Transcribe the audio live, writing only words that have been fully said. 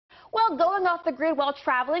Well, going off the grid while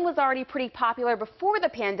traveling was already pretty popular before the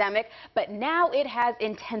pandemic, but now it has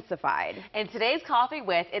intensified. In today's Coffee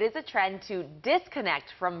With, it is a trend to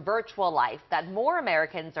disconnect from virtual life that more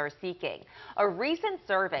Americans are seeking. A recent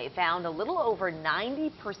survey found a little over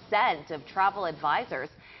 90% of travel advisors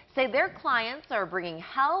say their clients are bringing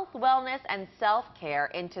health, wellness, and self-care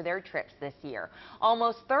into their trips this year.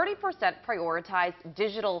 Almost 30% prioritize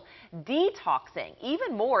digital detoxing,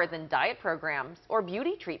 even more than diet programs or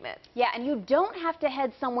beauty treatments. Yeah, and you don't have to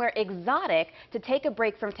head somewhere exotic to take a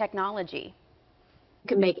break from technology. You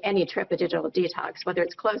can make any trip a digital detox, whether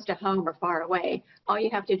it's close to home or far away. All you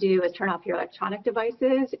have to do is turn off your electronic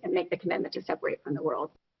devices and make the commitment to separate from the world.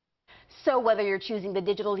 So whether you're choosing the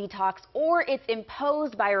digital detox or it's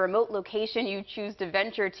imposed by a remote location you choose to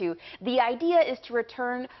venture to, the idea is to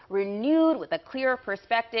return renewed with a clearer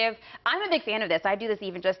perspective. I'm a big fan of this. I do this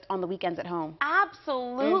even just on the weekends at home.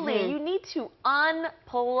 Absolutely. You need to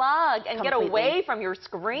unplug and get away from your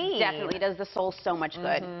screen. Definitely does the soul so much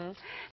good.